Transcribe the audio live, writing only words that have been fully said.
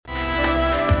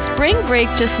spring break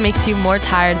just makes you more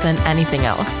tired than anything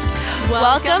else.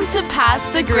 Welcome to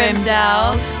Past the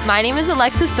Grimdale. My name is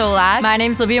Alexis Dolak. My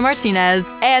name's Livia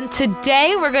Martinez. And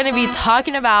today we're going to be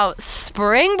talking about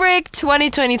spring break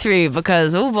 2023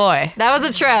 because, oh boy. That was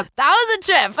a trip. That was a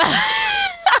trip.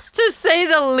 To say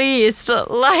the least. Oh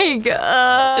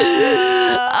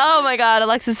my God,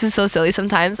 Alexis is so silly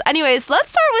sometimes. Anyways,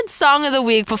 let's start with Song of the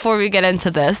Week before we get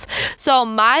into this. So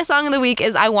my Song of the Week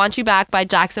is I Want You Back by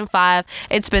Jackson 5.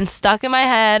 It's been stuck in my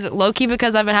head, low-key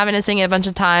because I've been having to sing it a bunch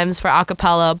of times for a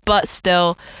cappella, but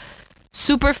still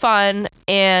super fun,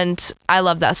 and I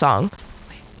love that song.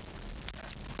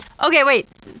 Okay, wait.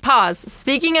 Pause.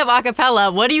 Speaking of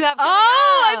acapella, what do you have coming up?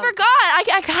 I forgot.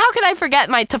 How could I forget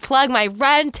to plug my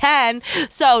Ren 10?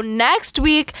 So next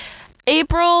week,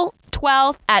 April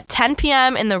 12th at 10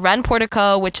 p.m. in the Ren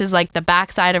Portico, which is like the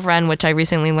back side of Ren, which I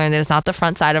recently learned that it's not the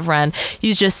front side of Ren.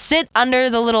 You just sit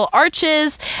under the little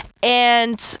arches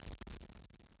and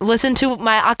listen to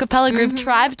my acapella group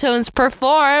Tribe Tones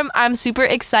perform. I'm super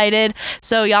excited.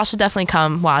 So y'all should definitely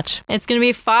come watch. It's going to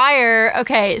be fire.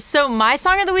 Okay, so my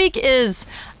Song of the Week is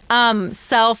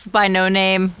Self by No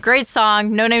Name. Great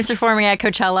song. No Name's performing at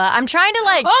Coachella. I'm trying to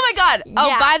Oh my God. Oh,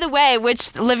 yeah. by the way,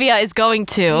 which Olivia is going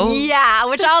to. Yeah,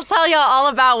 which I'll tell y'all all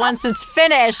about once it's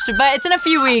finished, but it's in a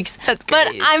few weeks. That's But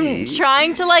crazy. I'm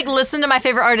trying to listen to my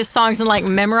favorite artist songs and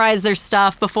memorize their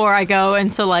stuff before I go,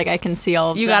 and so I can see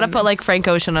all of them. You gotta put Frank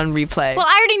Ocean on replay. Well,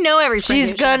 I already know every Frank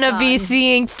She's Ocean gonna be song.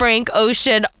 seeing Frank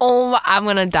Ocean. Oh, I'm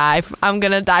gonna die. I'm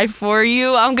gonna die for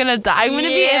you. I'm gonna die. I'm gonna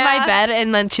be in my Yeah. bed,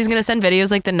 and then she's gonna send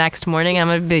videos the next morning. I'm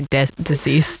gonna be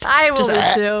deceased. I will Just- be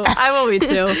too. I will be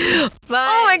too. But,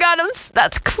 Oh my God,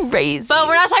 that's crazy. But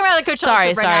we're not talking about the Coachella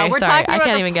trip right now. We're talking I about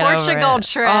can't the even get Portugal over it.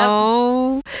 trip.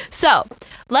 Oh, so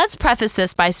let's preface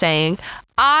this by saying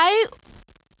I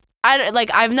don't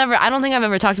think I've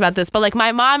ever talked about this, but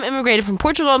my mom immigrated from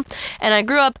Portugal, and I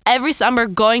grew up every summer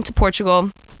going to Portugal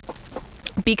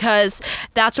because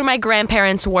that's where my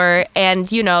grandparents were, and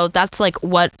that's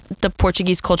what the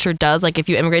Portuguese culture does. If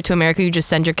you immigrate to America, you just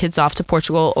send your kids off to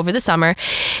Portugal over the summer.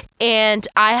 And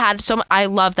I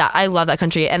love that. I love that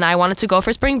country, and I wanted to go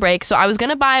for spring break, so I was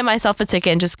gonna buy myself a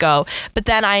ticket and just go. But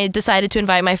then I decided to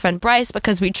invite my friend Bryce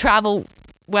because we travel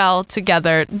well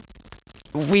together.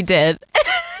 We did.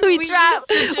 We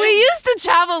used to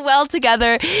travel well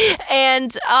together,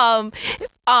 and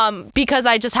because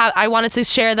I wanted to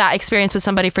share that experience with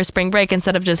somebody for spring break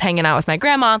instead of just hanging out with my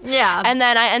grandma. Yeah. And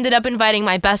then I ended up inviting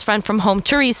my best friend from home,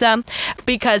 Teresa,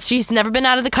 because she's never been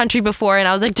out of the country before, and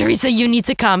I was like, Teresa, you need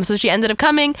to come. So she ended up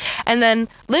coming, and then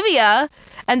Livia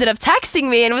ended up texting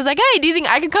me and was like, hey, do you think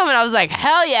I can come? And I was like,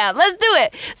 hell yeah, let's do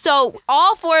it. So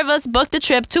all four of us booked a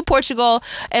trip to Portugal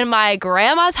in my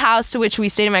grandma's house, to which we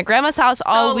stayed in my grandma's house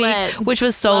all week, which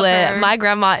was so Love lit. her. My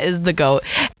grandma is the GOAT.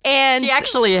 And She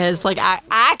actually is.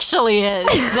 Actually is.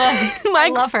 I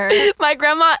love her. my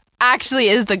grandma actually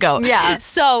is the GOAT. Yeah.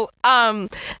 So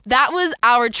that was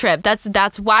our trip.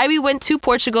 That's why we went to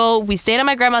Portugal. We stayed at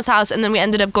my grandma's house, and then we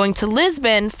ended up going to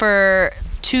Lisbon for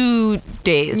 2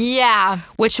 days. Yeah.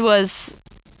 Which was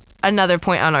another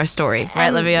point on our story, right,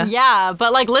 And, Livia? Yeah,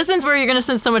 but Lisbon's where you're going to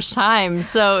spend so much time,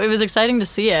 so it was exciting to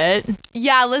see it.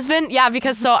 Yeah, Lisbon. Yeah,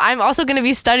 because so I'm also going to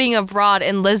be studying abroad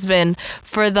in Lisbon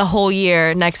for the whole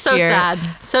year next So year. sad.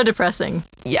 So depressing.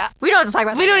 Yeah. We don't have to talk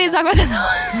about that. We don't need to talk about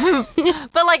that.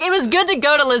 But it was good to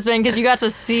go to Lisbon because you got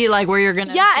to see where you're going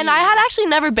to Yeah, and I had actually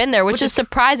never been there, which is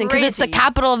surprising because it's the crazy.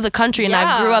 capital of the country, and I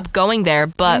Yeah. grew up going there,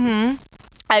 but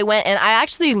I went, and I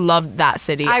actually loved that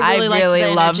city. I really liked the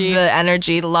loved energy. the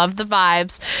energy, loved the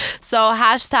vibes. So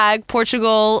hashtag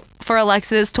Portugal for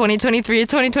Alexis 2023 to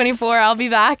 2024. I'll be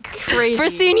back Crazy. for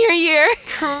senior year.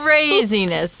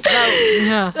 Craziness.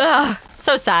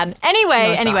 So sad.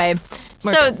 Anyway.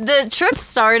 We're So the trip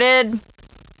started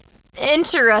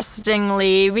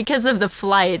interestingly because of the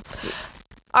flights.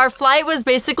 Our flight was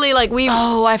basically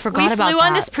Oh, I forgot about we flew that.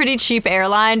 on this pretty cheap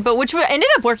airline, but which ended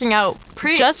up working out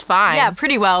Just fine. Yeah,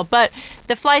 pretty well. But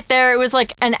the flight there, it was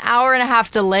an hour and a half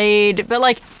delayed.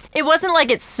 But it wasn't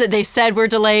they said we're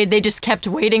delayed. They just kept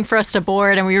waiting for us to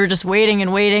board, and we were just waiting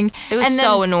and waiting. It was and then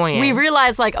so annoying. We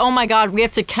realized oh my God, we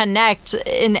have to connect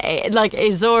in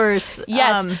Azores.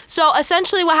 Yes. So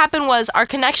essentially what happened was our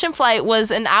connection flight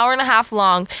was an hour and a half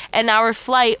long, and our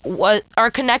flight was our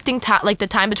connecting time, the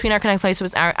time between our connect flights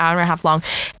was hour and a half long,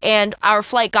 and our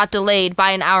flight got delayed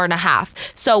by an hour and a half.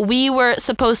 So we were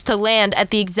supposed to land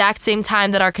at the exact same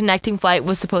time that our connecting flight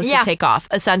was supposed to take off,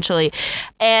 essentially.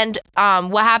 And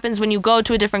what happened happens when you go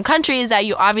to a different country is that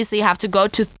you obviously have to go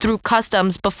through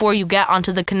customs before you get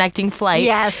onto the connecting flight.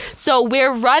 Yes. So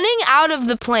we're running out of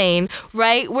the plane,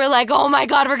 right? We're like, oh my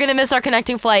God, we're going to miss our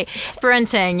connecting flight.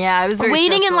 Sprinting, yeah, it was very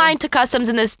Waiting in stressful. line to customs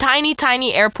in this tiny,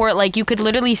 tiny airport. Like, you could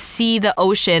literally see the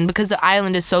ocean because the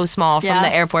island is so small from Yeah.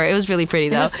 the airport. It was really pretty,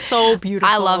 though. It was so beautiful.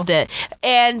 I loved it.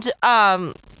 And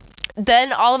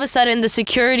then all of a sudden the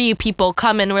security people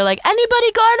come in. We're like,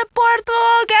 anybody going to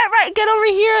Porto? Get over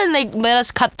here. And they let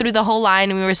us cut through the whole line,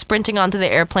 and we were sprinting onto the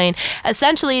airplane.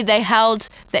 Essentially, they held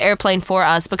the airplane for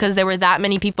us because there were that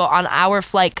many people on our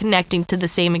flight connecting to the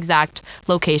same exact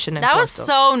location. That was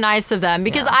so nice of them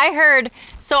because I heard,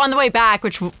 so on the way back,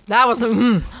 which that was,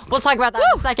 we'll talk about that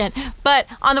in a second. But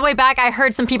on the way back, I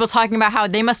heard some people talking about how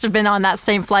they must have been on that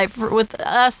same flight with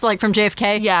us, like from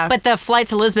JFK. Yeah. But the flight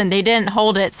to Lisbon, they didn't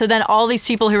hold it. So then all these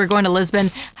people who were going to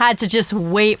Lisbon had to just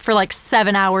wait for like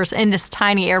 7 hours in this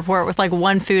tiny airport with like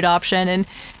one food option. And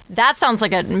that sounds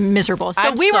like a miserable. So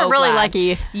I'm we so were really glad.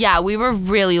 lucky. Yeah, we were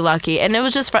really lucky. And it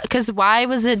was just because why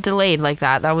was it delayed like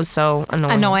that? That was so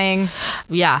annoying.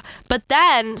 Yeah. But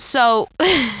then, so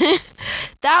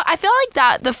that I feel like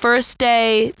that the first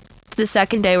day, the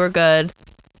second day were good.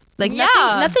 Like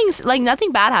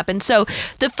nothing bad happened. So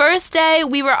the first day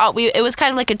it was kind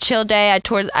of like a chill day.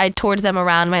 I toured them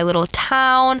around my little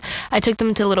town. I took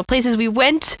them to little places. We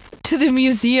went to the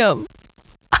museum.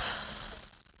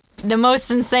 The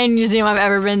most insane museum I've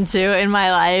ever been to in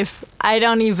my life. I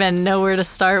don't even know where to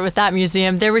start with that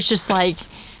museum. There was just like,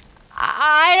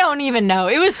 I don't even know.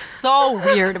 It was so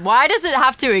weird. Why does it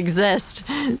have to exist?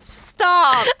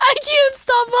 Stop. I can't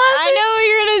stop laughing. I know what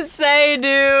you're going to say,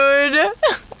 dude.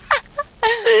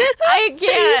 I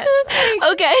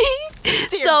can't. Okay.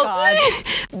 Dear So God.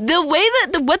 the way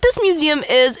that what this museum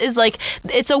is like,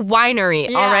 it's a winery,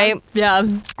 Yeah. all right? Yeah.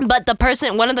 But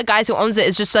one of the guys who owns it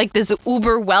is just like this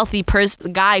uber wealthy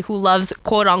guy who loves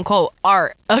quote unquote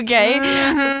art. Okay,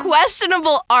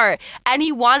 questionable art, and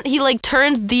he like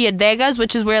turned the adegas,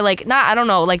 which is where like I don't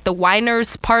know, like the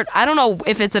winers part. I don't know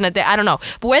if it's an adega, I don't know,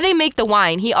 but where they make the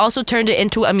wine, he also turned it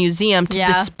into a museum to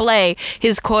display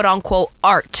his quote unquote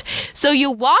art. So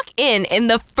you walk in, and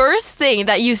the first thing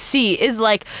that you see is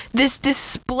like this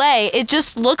display. It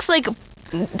just looks like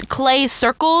clay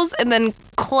circles and then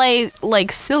clay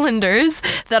like cylinders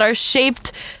that are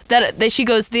shaped that she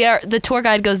goes, the tour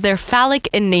guide goes, they're phallic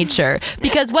in nature,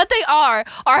 because what they are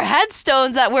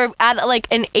headstones that were at like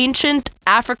an ancient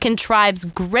African tribe's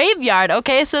graveyard.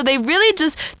 Okay, so they really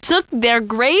just took their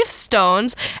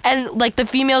gravestones, and like the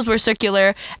females were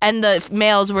circular and the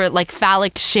males were like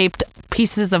phallic shaped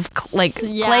pieces of clay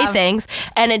things,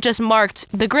 and it just marked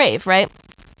the grave, right?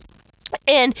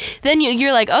 And then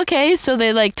you're like, okay, so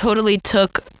they like totally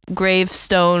took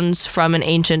gravestones from an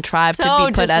ancient tribe to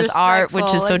be put as art,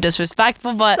 which is so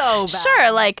disrespectful, but so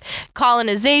sure, like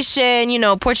colonization,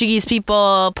 Portuguese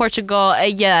people, Portugal,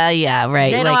 yeah,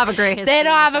 right. They don't have a great history. They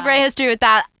don't have a great history with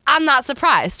that. I'm not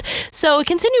surprised. So we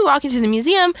continue walking through the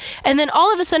museum, and then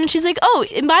all of a sudden she's like, oh,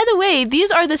 and by the way,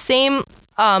 these are the same,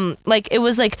 like it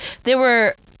was like they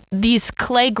were, these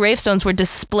clay gravestones were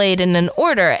displayed in an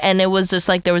order, and it was just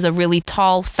like there was a really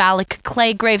tall phallic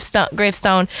clay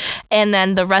gravestone, and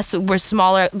then the rest were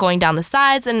smaller going down the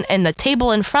sides and the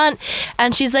table in front.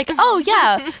 And she's like, oh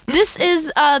yeah, this is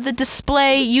the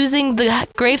display using the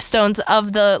gravestones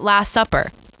of the Last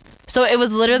Supper. So it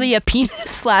was literally a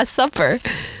penis Last Supper.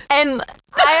 And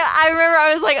I remember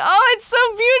I was like, oh, it's so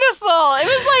beautiful. It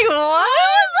was like, what?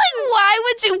 I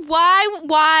was like,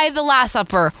 why the Last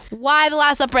Supper? Why the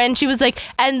Last Supper? And she was like,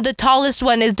 and the tallest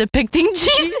one is depicting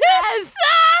Jesus. Yes.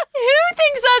 Who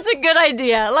thinks that's a good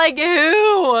idea? Like,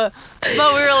 who?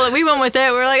 But we went with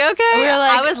it. We were like, okay. We were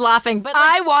like, I was laughing, but like,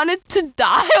 I wanted to die.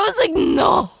 I was like,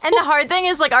 no. and the hard thing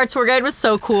is, like, our tour guide was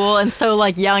so cool and so,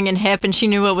 like, young and hip, and she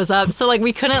knew what was up. So, like,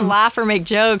 we couldn't laugh or make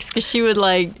jokes because she would,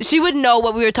 like... She would know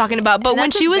what we were talking about. But And when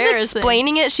that's she was embarrassing.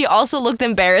 explaining it, she also looked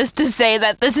embarrassed to say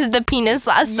that this is the penis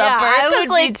Last Supper. I 'Cause, would be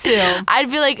like, too.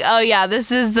 I'd be like, oh yeah,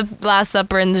 this is the Last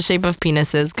Supper in the shape of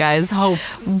penises, guys. So,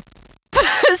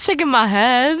 Shaking my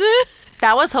head.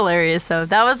 that was hilarious, though.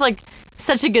 That was, like,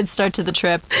 such a good start to the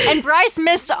trip. And Bryce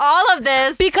missed all of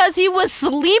this. Because he was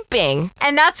sleeping.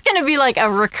 And that's going to be, like, a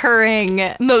recurring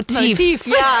Motif.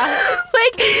 Yeah.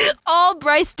 Like, all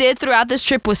Bryce did throughout this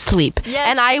trip was sleep. Yes.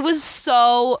 And I was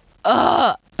so,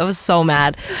 I was so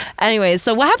mad. Anyways,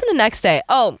 so what happened the next day?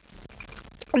 Oh,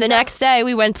 the next day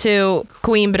we went to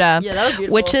Coimbra, Yeah, that was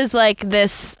beautiful. which is like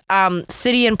this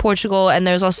city in Portugal, and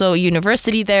there's also a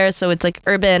university there, so it's like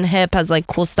urban, hip, has like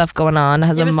cool stuff going on,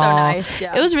 has It a was so mall. nice,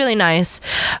 yeah. It was really nice.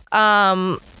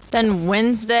 Then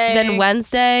Wednesday. Then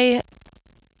Wednesday,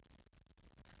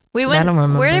 we I went. don't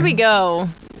remember. Where did we go?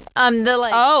 The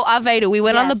like. Oh, Aveiro. We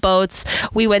went on the Yes. boats.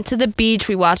 We went to the beach.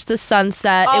 We watched the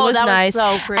sunset. It Oh, was that was nice.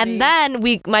 so pretty. And then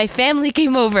my family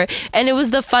came over, and it was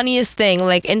the funniest thing,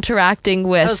 like interacting That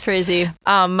with was crazy.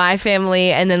 my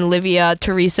family, and then Livia,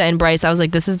 Teresa, and Bryce. I was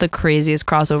like, this is the craziest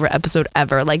crossover episode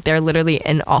ever. Like, they're literally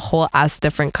in a whole ass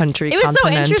different country, It was so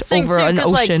continent, interesting over too, an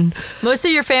 'cause, ocean. like, most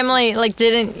of your family like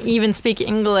didn't even speak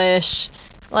English.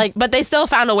 Like, But they still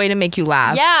found a way to make you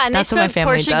laugh. yeah, and That's they what my spoke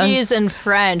family Portuguese does. and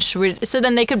French. So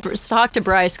then they could talk to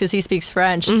Bryce because he speaks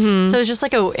French. Mm-hmm. So it was just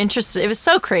like it was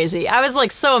so crazy. I was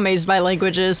like so amazed by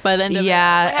languages by the end of it. I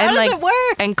Yeah, was like, how and does like it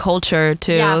work? and culture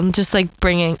too. Yeah. Just like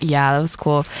bringing, yeah, that was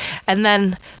cool. And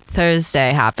then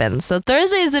Thursday happened. So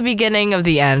Thursday is the beginning of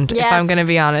the end. If I'm Yes. gonna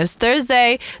be honest,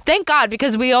 Thursday. Thank God,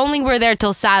 because we only were there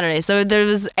till Saturday, so there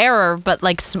was error, but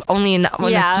like only in a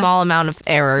Yeah. small amount of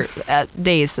error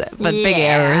days, but big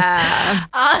errors.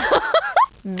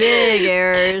 Big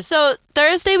errors. So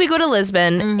Thursday we go to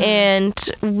Lisbon Mm-hmm. and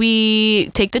we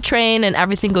take the train and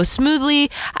everything goes smoothly.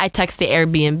 I text the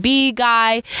Airbnb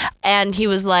guy and he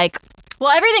was like, Well,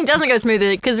 everything doesn't go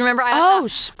smoothly because remember, I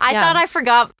thought I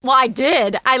forgot. Well, I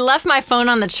did. I left my phone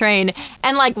on the train,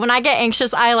 and like when I get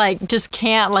anxious, I like just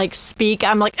can't like speak.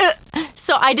 I'm like, ugh.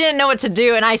 So I didn't know what to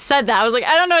do, and I said that I was like,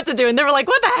 I don't know what to do, and they were like,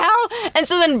 what the hell? And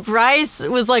so then Bryce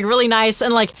was like really nice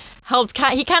and like helped.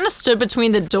 He kind of stood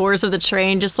between the doors of the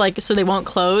train, just like so they won't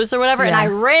close or whatever. And Yeah. I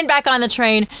ran back on the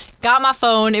train, got my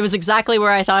phone. It was exactly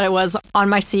where I thought it was on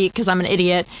my seat because I'm an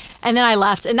idiot. And then I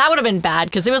left, and that would have been bad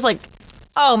because it was like.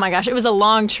 Oh my gosh, it was a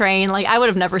long train. Like I would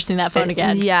have never seen that phone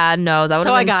again. yeah, no, that would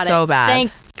So I have been got so it. bad.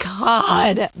 Thank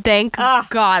God. Thank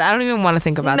God. I don't even want to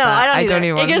think about No, that. I don't.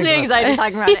 even It want to gives me think about anxiety that.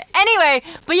 talking about it. Anyway,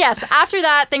 but yes, after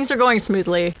that, things are going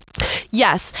smoothly.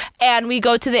 Yes, and we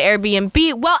go to the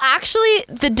Airbnb. Well, actually,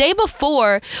 the day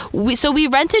before, we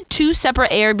rented 2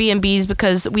 separate Airbnbs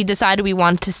because we decided we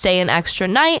wanted to stay an extra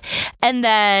night, and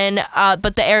then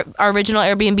but our original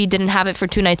Airbnb didn't have it for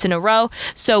 2 nights in a row,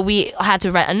 so we had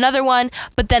to rent another one.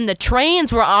 But then the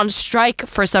trains were on strike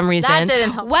for some reason. That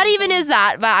didn't help What even is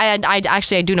that? But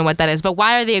I do know what that is. But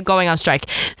why are they going on strike?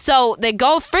 So they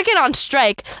go freaking on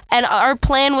strike, and our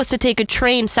plan was to take a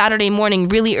train Saturday morning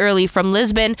really early from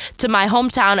Lisbon to my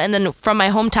hometown, and then from my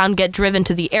hometown get driven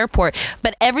to the airport.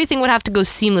 But everything would have to go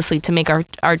seamlessly to make our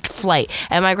flight.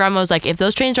 And my grandma was like, if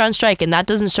those trains are on strike and that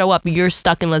doesn't show up, you're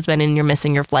stuck in Lisbon and you're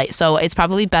missing your flight. So it's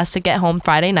probably best to get home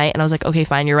Friday night. And I was like, okay,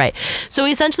 fine, you're right. So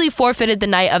we essentially forfeited the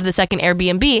night of the second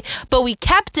Airbnb, but we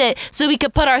kept it so we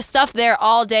could put our stuff there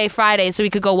all day Friday so we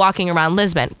could go walking around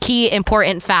Lisbon. Key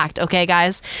important fact, okay,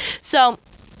 guys? So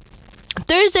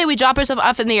Thursday, we dropped ourselves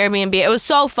off in the Airbnb. It was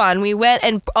so fun. We went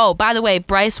and, oh, by the way,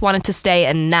 Bryce wanted to stay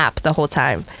and nap the whole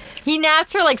time. He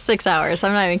napped for like 6 hours.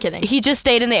 I'm not even kidding. He just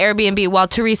stayed in the Airbnb while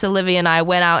Teresa, Livia, and I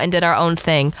went out and did our own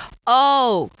thing.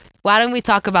 Oh, why don't we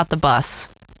talk about the bus?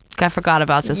 I forgot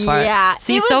about this part. Yeah,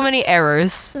 See, it so was- many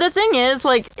errors. The thing is,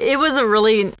 like, it was a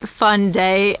really fun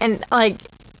day, and like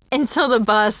until the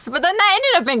bus, but then that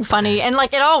ended up being funny, and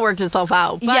like it all worked itself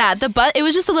out. But, Yeah, it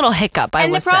was just a little hiccup, I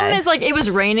and the would problem say. is, like, it was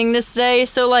raining this day,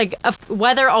 so like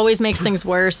weather always makes things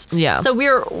worse. Yeah. So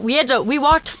we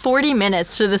walked 40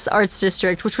 minutes to this arts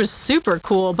district, which was super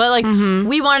cool. But like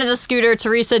we wanted a scooter,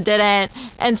 Teresa didn't,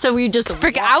 and so we just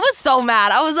I was so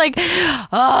mad. I was like,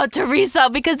 oh, Teresa,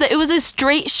 because it was a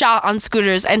straight shot on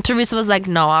scooters, and Teresa was like,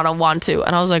 no, I don't want to.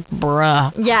 And I was like,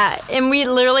 bruh. Yeah, and we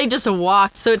literally just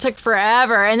walked, so it took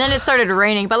forever, and then it started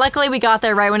raining. But luckily, we got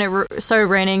there right when it started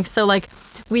raining, so like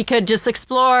we could just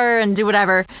explore and do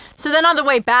whatever. So then on the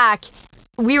way back,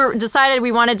 decided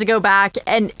we wanted to go back,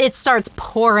 and it starts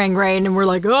pouring rain, and we're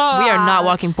like, oh, We are not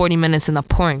walking 40 minutes in the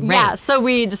pouring rain. Yeah, so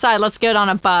we decided let's get on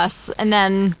a bus, and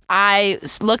then I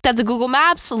looked at the Google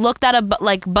Maps, looked at a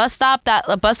bus stop that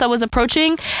was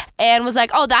approaching, and was like,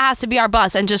 "Oh, that has to be our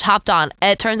bus," and just hopped on.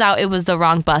 And it turns out it was the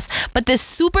wrong bus. But this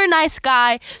super nice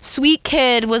guy, sweet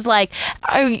kid, was like,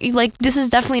 "Are you, like, this is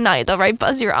definitely not the right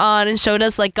bus you're on," and showed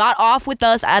us, like, got off with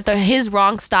us at his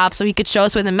wrong stop so he could show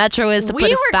us where the metro is to we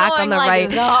put us were back going on the like right.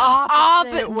 the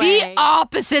opposite way. The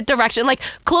opposite direction, like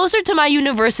closer to my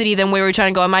university than where we were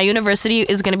trying to go. And my university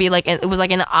is going to be like, it was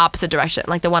like in the opposite direction,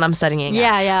 like the one I'm studying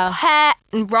at. Yeah.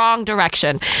 Wrong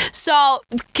direction. So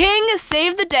King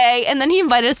saved the day, and then he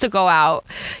invited us to go out.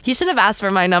 He should have asked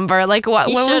for my number. Like, what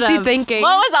was he should've. thinking?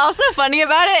 What was also funny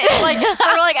about it is, like,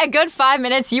 for like a good 5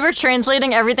 minutes, you were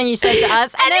translating everything he said to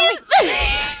us, and then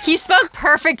he spoke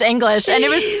perfect English, and it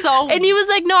was so. And he was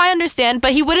like, no, I understand,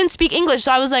 but he wouldn't speak English.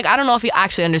 So I was like, I don't know if he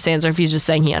actually understands or if he's just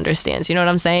saying he understands. You know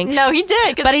what I'm saying? No, he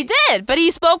did. But he did. But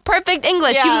he spoke perfect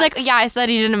English. He Yeah. was like, yeah, I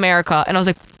studied in America. And I was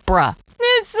like, bruh,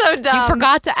 It's so dumb. you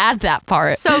forgot to add that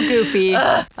part. So goofy.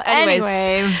 Anyways,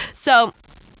 Anyway. so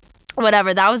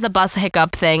whatever. That was the bus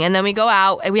hiccup thing. And then we go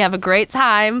out and we have a great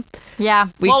time. Yeah.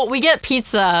 We get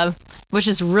pizza, which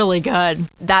is really good.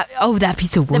 That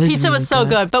pizza was The pizza really was so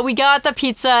good. But we got the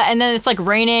pizza and then it's like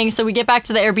raining. So we get back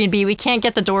to the Airbnb. We can't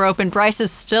get the door open. Bryce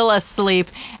is still asleep.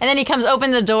 And then he comes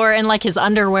open the door in like his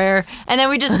underwear. And then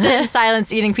we just sit in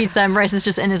silence eating pizza and Bryce is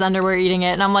just in his underwear eating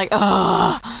it. And I'm like,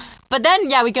 oh. But then,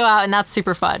 yeah, we go out and that's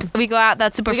super fun. We go out.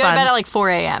 That's super fun. We go to bed at like 4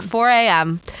 a.m. 4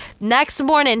 a.m. Next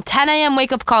morning, 10 a.m.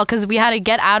 wake up call because we had to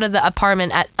get out of the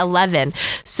apartment at 11.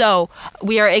 So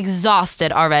we are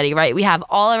exhausted already, right? We have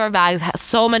all of our bags,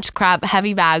 so much crap,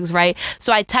 heavy bags, right?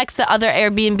 So I text the other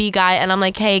Airbnb guy and I'm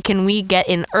like, hey, can we get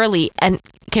in early? And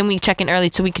can we check in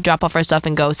early so we could drop off our stuff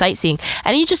and go sightseeing?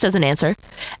 And he just doesn't answer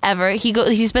ever.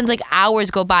 He spends like hours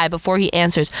go by before he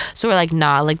answers. So we're like,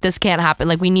 nah, like this can't happen.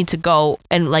 Like we need to go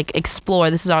and like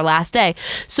explore. This is our last day.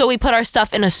 So we put our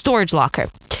stuff in a storage locker.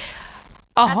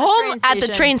 At the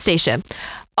train station.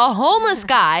 A homeless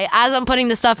guy, as I'm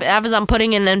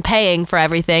putting in and paying for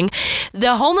everything,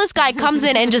 the homeless guy comes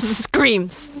in and just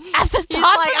screams at the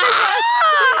top. Like,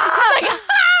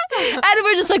 He's like, and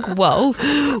we're just like, whoa,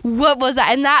 what was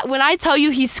that? And that, when I tell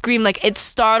you he screamed, like it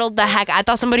startled the heck. I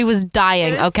thought somebody was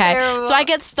dying. Okay. Terrible. So I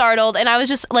get startled and I was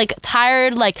just like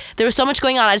tired. Like there was so much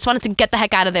going on. I just wanted to get the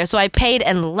heck out of there. So I paid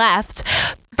and left.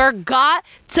 Forgot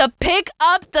to pick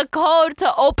up the code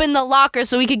to open the locker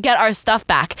so we could get our stuff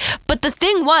back. But the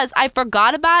thing was, I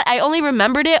forgot about it. I only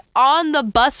remembered it on the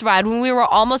bus ride when we were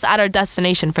almost at our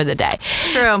destination for the day.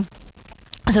 True.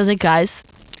 So I was like, guys,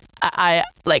 I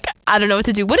don't know what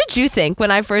to do. What did you think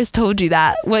when I first told you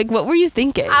that? Like, what were you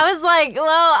thinking? I was like,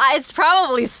 well, it's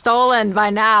probably stolen by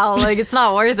now. Like, it's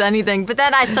not worth anything. But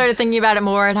then I started thinking about it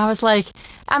more, and I was like,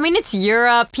 I mean, it's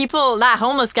Europe. That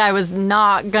homeless guy was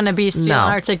not going to be stealing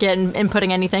our ticket and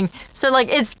putting anything. So, like,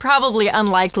 it's probably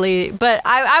unlikely. But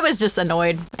I was just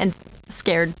annoyed and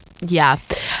scared. Yeah.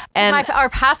 And our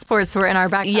passports were in our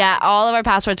backpacks. Yeah, all of our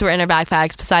passports were in our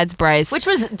backpacks besides Bryce. Which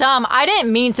was dumb. I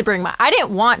didn't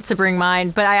want to bring mine,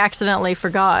 but I accidentally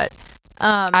forgot.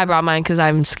 I brought mine because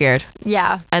I'm scared.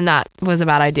 Yeah. And that was a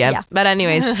bad idea. Yeah. But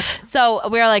anyways, so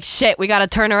we were like, shit, we got to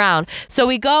turn around. So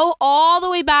we go all the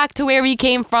way back to where we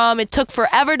came from. It took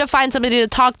forever to find somebody to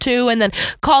talk to and then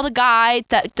call the guy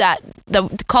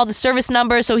call the service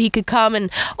number so he could come and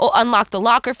unlock the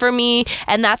locker for me.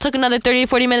 And that took another 30 to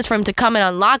 40 minutes for him to come and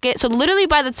unlock it. So literally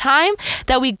by the time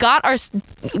that we got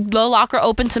the locker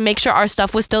open to make sure our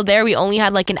stuff was still there, we only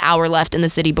had like an hour left in the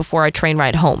city before our train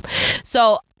ride home.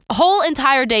 So whole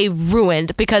entire day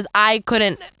ruined because I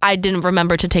didn't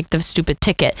remember to take the stupid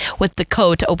ticket with the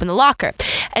code to open the locker.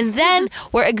 And then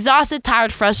we're exhausted,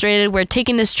 tired, frustrated. We're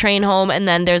taking this train home and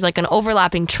then there's like an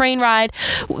overlapping train ride.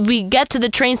 We get to the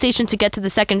train station to get to the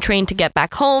second train to get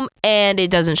back home and it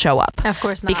doesn't show up. Of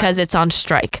course not. Because it's on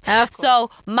strike.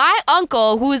 So my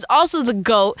uncle, who is also the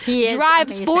GOAT,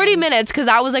 drives 40 minutes because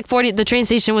I was like the train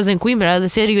station was in Coimbra, the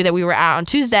city that we were at on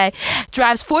Tuesday,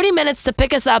 drives 40 minutes to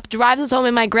pick us up, drives us home,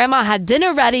 and my grandma had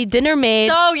dinner ready, dinner made.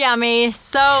 So yummy.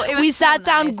 So it was. We sat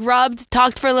down, grubbed,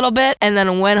 talked for a little bit, and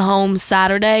then went home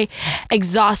Saturday,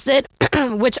 exhausted.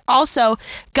 Which also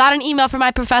got an email from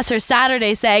my professor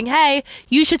Saturday saying, "Hey,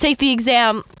 you should take the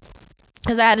exam."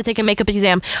 Because I had to take a makeup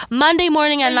exam Monday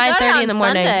morning at 9:30 in the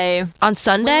morning. Sunday. On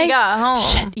Sunday? When we got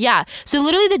home. Shit. Yeah. So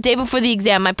literally the day before the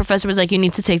exam, my professor was like, you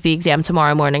need to take the exam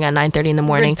tomorrow morning at 9:30 in the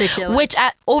morning. Ridiculous. Which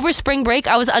over spring break,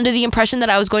 I was under the impression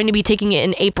that I was going to be taking it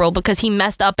in April because he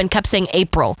messed up and kept saying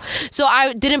April. So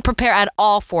I didn't prepare at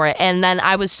all for it. And then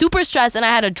I was super stressed and I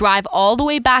had to drive all the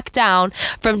way back down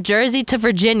from Jersey to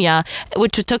Virginia,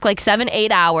 which took like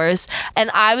 7-8 hours. And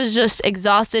I was just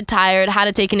exhausted, tired, had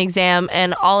to take an exam.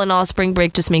 And all in all, spring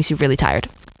break just makes you really tired.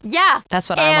 Yeah. That's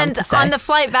what I wanted to say. And on the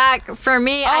flight back, for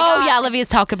me, Olivia,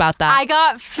 talk about that. I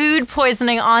got food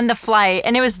poisoning on the flight,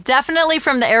 and it was definitely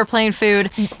from the airplane food.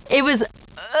 It was...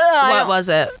 what was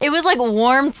it? It was like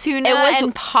warm tuna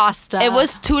and pasta. It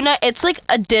was tuna. It's like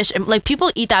a dish. Like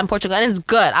people eat that in Portugal, and it's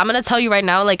good. I'm gonna tell you right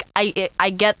now. Like I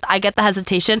get the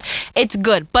hesitation. It's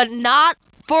good, but not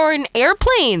for an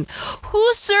airplane.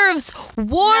 Who serves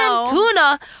warm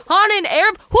tuna on an air?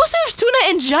 Who serves tuna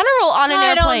in general on an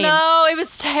airplane? I don't know. It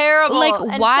was terrible. Like,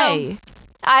 and why? So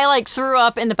I threw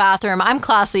up in the bathroom. I'm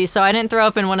classy, so I didn't throw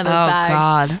up in one of those bags.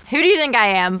 God. Who do you think I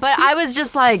am? But I was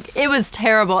just like, it was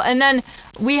terrible. And then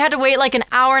we had to wait like an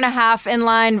hour and a half in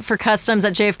line for customs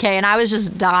at JFK, and I was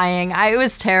just dying. It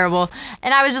was terrible.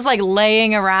 And I was just like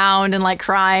laying around and like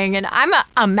crying, and I'm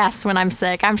a mess when I'm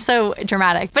sick. I'm so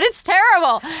dramatic, but it's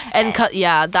terrible. And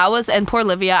that was, and poor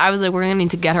Olivia, I was like, we're gonna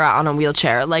need to get her out on a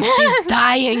wheelchair. Like she's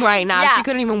dying right now. Yeah. She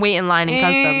couldn't even wait in line in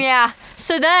customs. Yeah.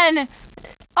 So then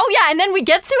Oh, yeah, and then we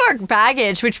get to our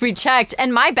baggage, which we checked,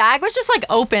 and my bag was just, like,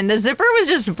 open. The zipper was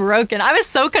just broken. I was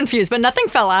so confused, but nothing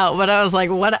fell out. But I was like,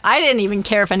 what? I didn't even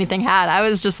care if anything had. I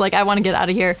was just like, I want to get out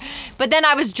of here. But then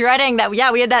I was dreading that,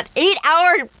 yeah, we had that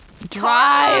 8-hour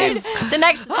Drive. the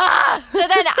next so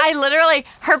then I literally,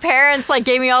 her parents like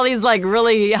gave me all these like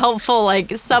really helpful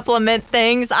like supplement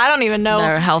things. I don't even know.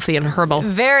 They're healthy and herbal.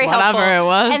 Very Whatever helpful. it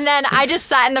was. And then I just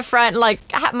sat in the front, like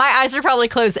my eyes are probably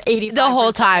closed 80% the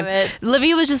whole time. of it.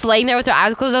 Livy was just laying there with her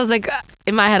eyes closed. I was like,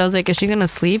 in my head, I was like, is she gonna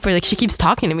sleep? Or like, she keeps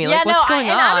talking to me. Like, what's going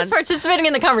on? And I was participating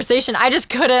in the conversation. I just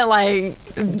couldn't like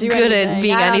do Good anything. at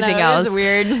being I don't anything know. else. It was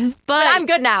weird. But I'm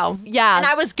good now. Yeah. And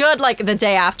I was good like the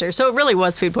day after. So it really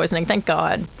was food poisoning. Thank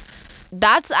God.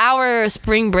 That's our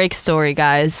spring break story,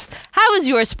 guys. How was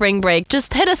your spring break?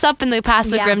 Just hit us up in the Past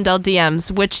the Yeah. Grimdale DMs,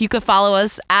 which you could follow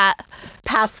us at.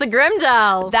 Past the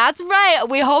Grimdale. That's right.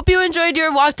 We hope you enjoyed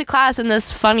your walk to class and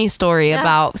this funny story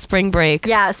about spring break.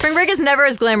 Yeah, spring break is never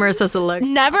as glamorous as it looks.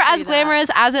 Never I'll tell as you that.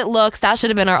 glamorous as it looks. That should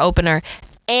have been our opener.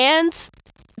 And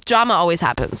drama always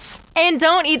happens. And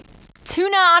don't eat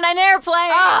tuna on an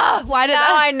airplane. Why did Now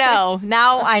that? I know.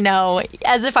 Now I know.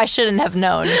 As if I shouldn't have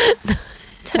known.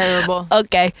 Terrible.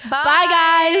 Okay.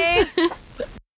 Bye guys.